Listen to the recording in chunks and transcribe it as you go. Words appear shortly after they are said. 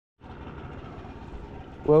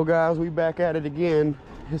Well guys, we back at it again.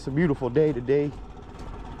 It's a beautiful day today.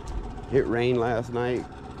 It rained last night.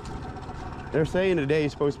 They're saying today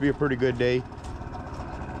is supposed to be a pretty good day.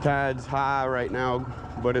 Tide's high right now,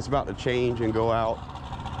 but it's about to change and go out.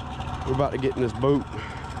 We're about to get in this boat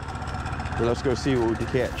and let's go see what we can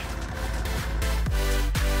catch.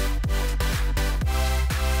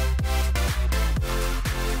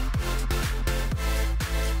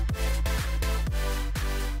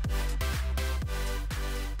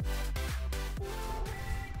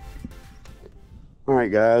 All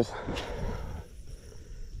right guys,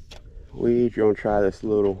 we're gonna try this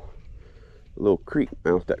little creek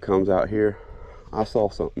mouth that comes out here. I saw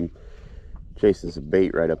something chasing some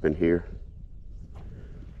bait right up in here.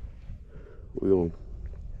 We're gonna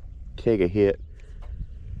take a hit.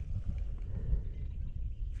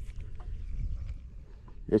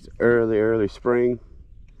 It's early spring.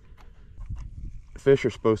 Fish are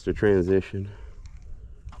supposed to transition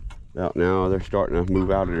about now. They're starting to move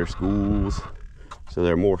out of their schools. So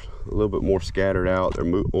they're a little bit more scattered out. They're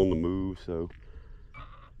on the move. So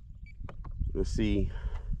let's see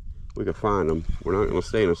if we can find them. We're not going to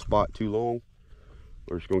stay in a spot too long.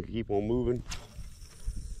 We're just going to keep on moving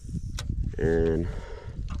and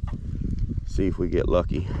see if we get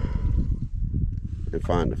lucky and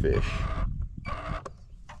find the fish.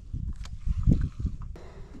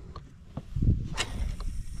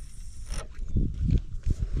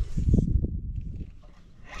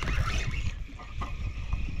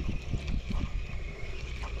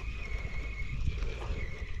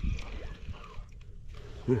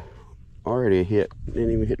 Already a hit.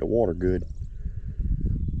 Didn't even hit the water good.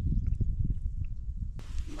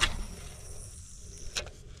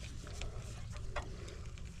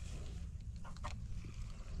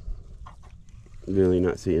 Really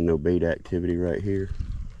not seeing no bait activity right here.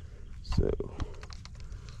 So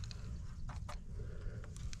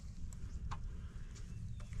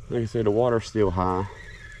like I said, the water's still high.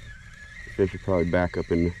 The fish are probably back up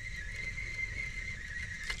in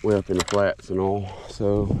way up in the flats and all.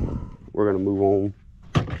 So we're gonna move on.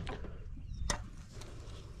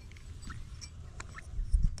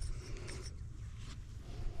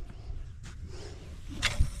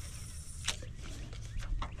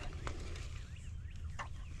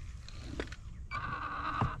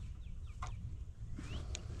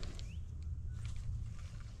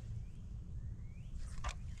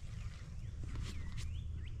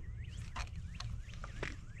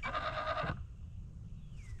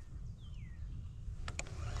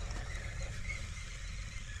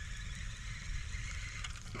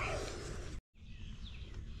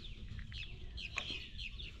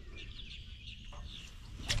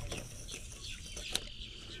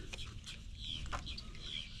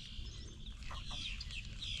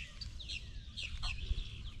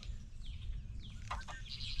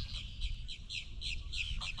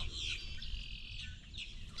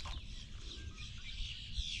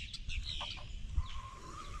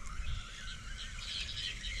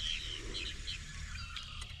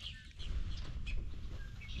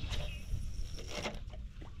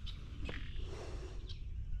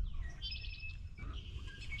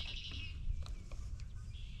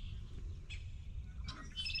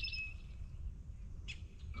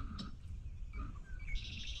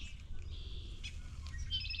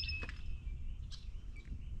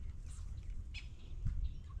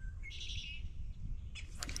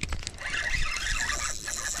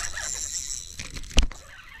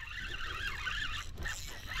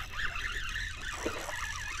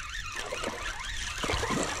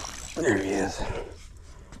 There he is.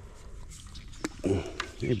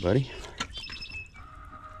 Hey, buddy.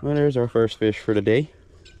 Well, there's our first fish for the day.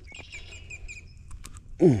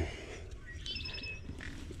 Ain't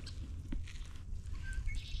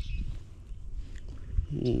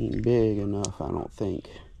big enough, I don't think.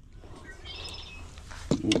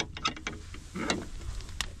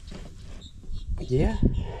 Yeah,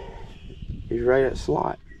 he's right at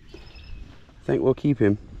slot. I think we'll keep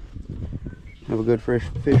him. Have a good fresh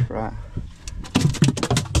fish fry.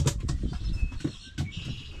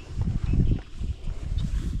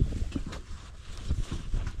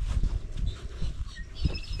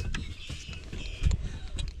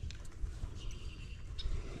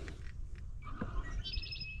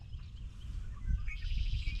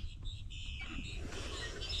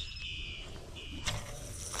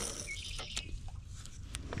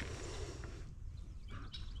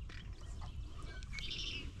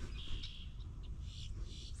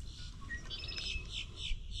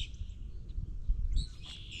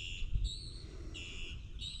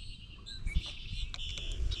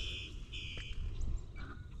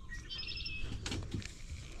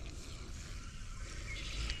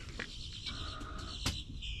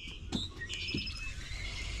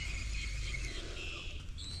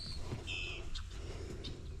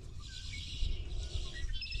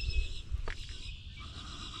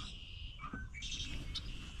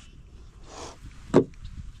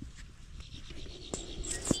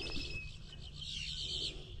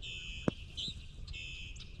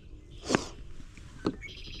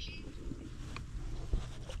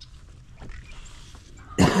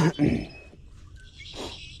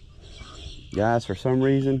 Guys, for some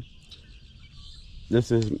reason,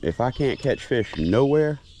 this is, if I can't catch fish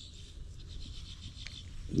nowhere,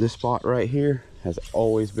 this spot right here has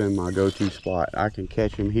always been my go-to spot. I can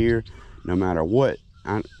catch them here no matter what.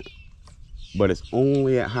 But it's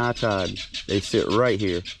only at high tide. They sit right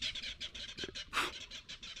here.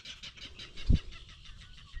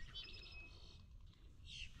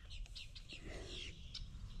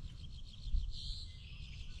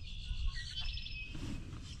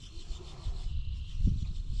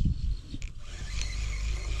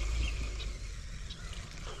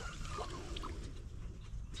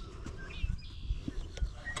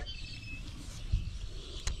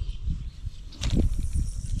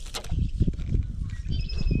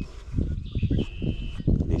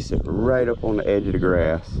 They sit right up on the edge of the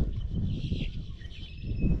grass.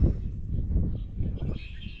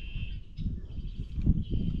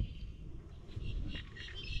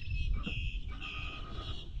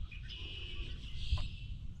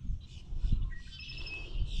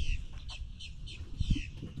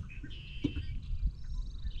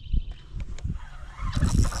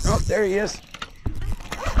 Oh, there he is.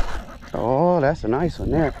 Oh, that's a nice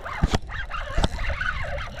one there.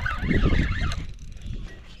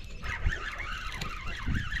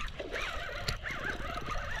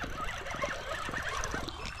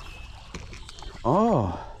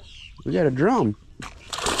 Oh, we got a drum.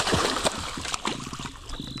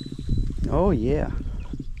 Oh, yeah.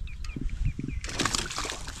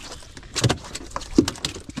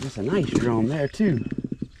 That's a nice drum there, too.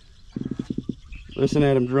 Listen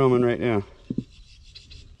at him drumming right now.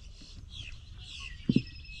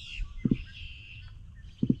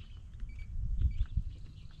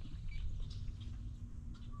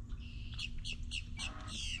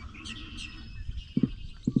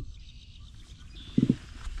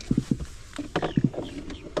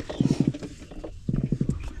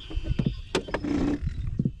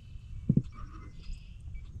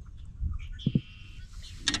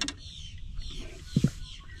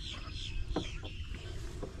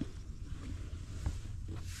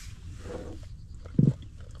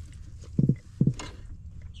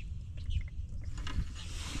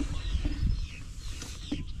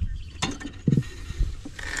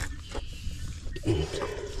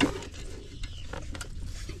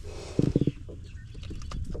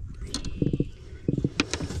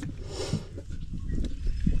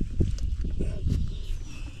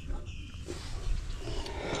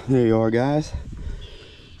 There you are, guys.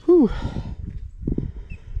 Whew.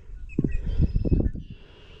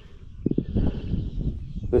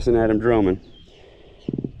 Listen at him drumming.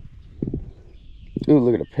 Ooh,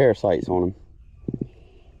 look at the parasites on him.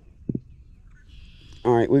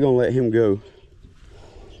 All right, we're gonna let him go.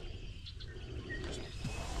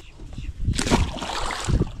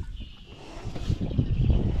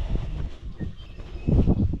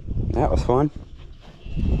 That was fun.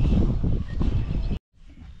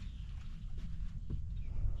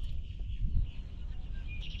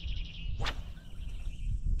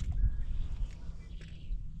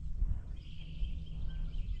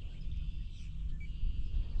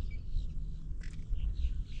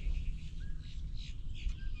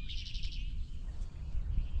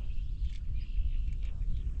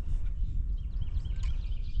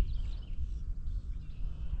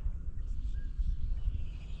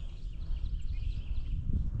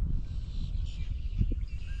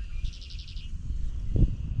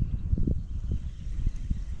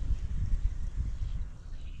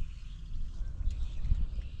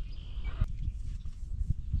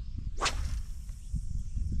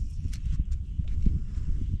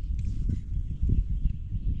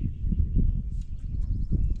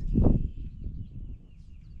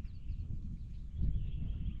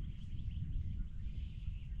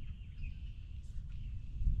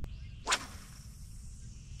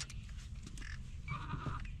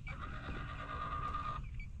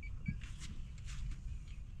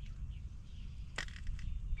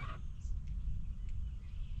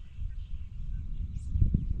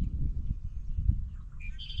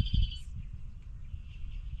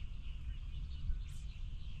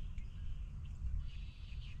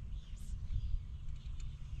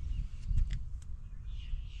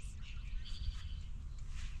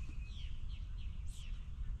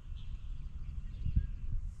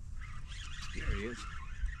 There he is.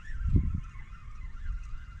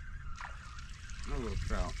 A little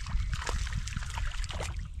trout.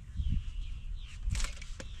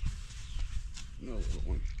 No little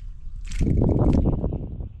one.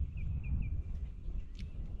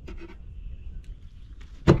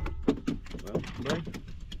 Well, buddy,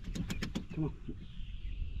 come on.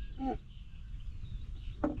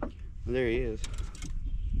 There he is.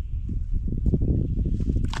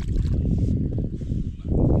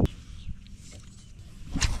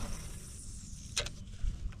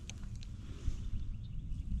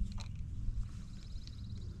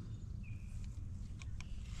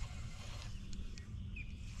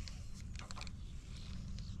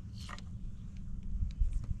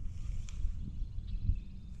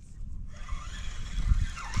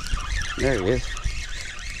 There he is.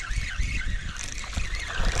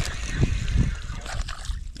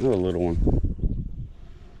 Another little one.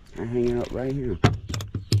 I'm hanging up right here.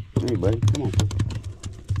 Hey, buddy, come on.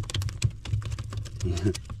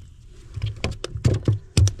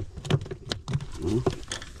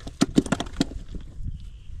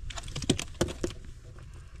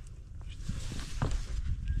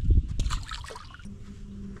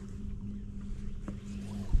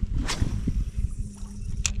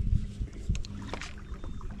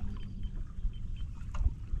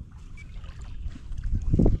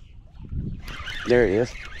 There it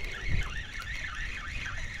is.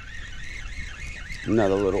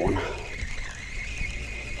 Another little one.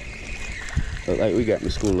 Look like we got in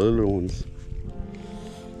the school of little ones.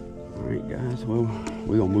 Alright guys, well,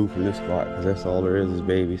 we're gonna move from this spot because that's all there is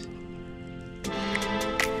babies. They're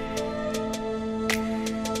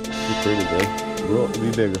pretty good. Grow up to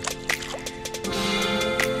be bigger.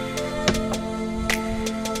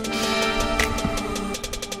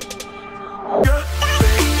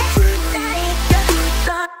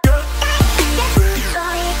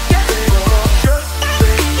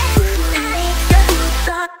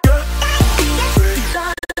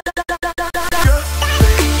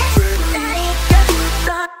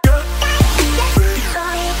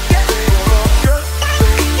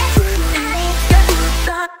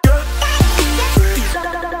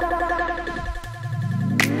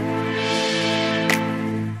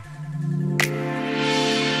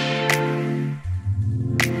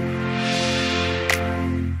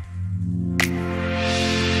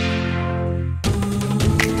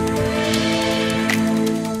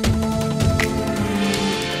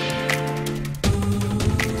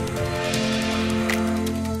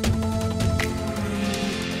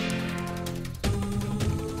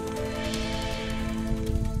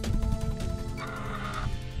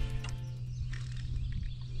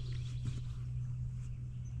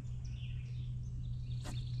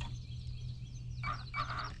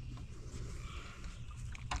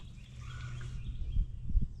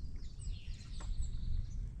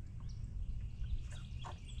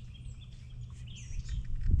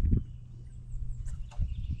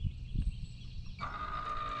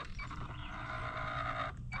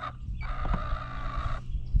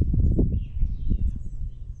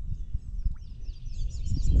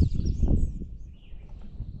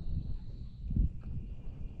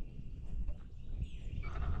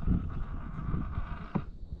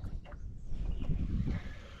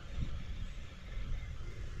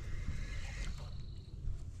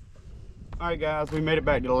 Alright guys, we made it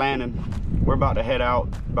back to the landing. We're about to head out,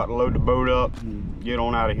 about to load the boat up and get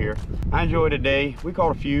on out of here. I enjoyed the day. We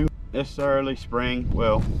caught a few. It's early spring,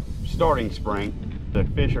 well, starting spring. The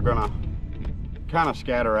fish are gonna kind of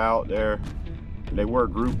scatter out there. They were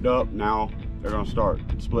grouped up, now they're gonna start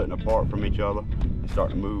splitting apart from each other and start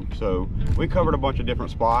to move. So we covered a bunch of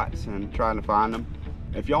different spots and trying to find them.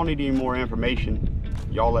 If y'all need any more information,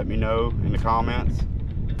 y'all let me know in the comments.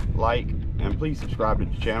 Like, and please subscribe to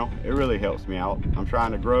the channel. It really helps me out. I'm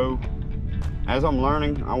trying to grow. As I'm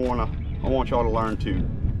learning, I want y'all to learn too.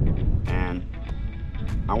 And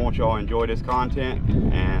I want y'all to enjoy this content,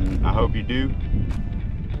 and I hope you do.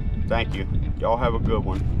 Thank you. Y'all have a good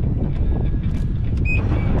one.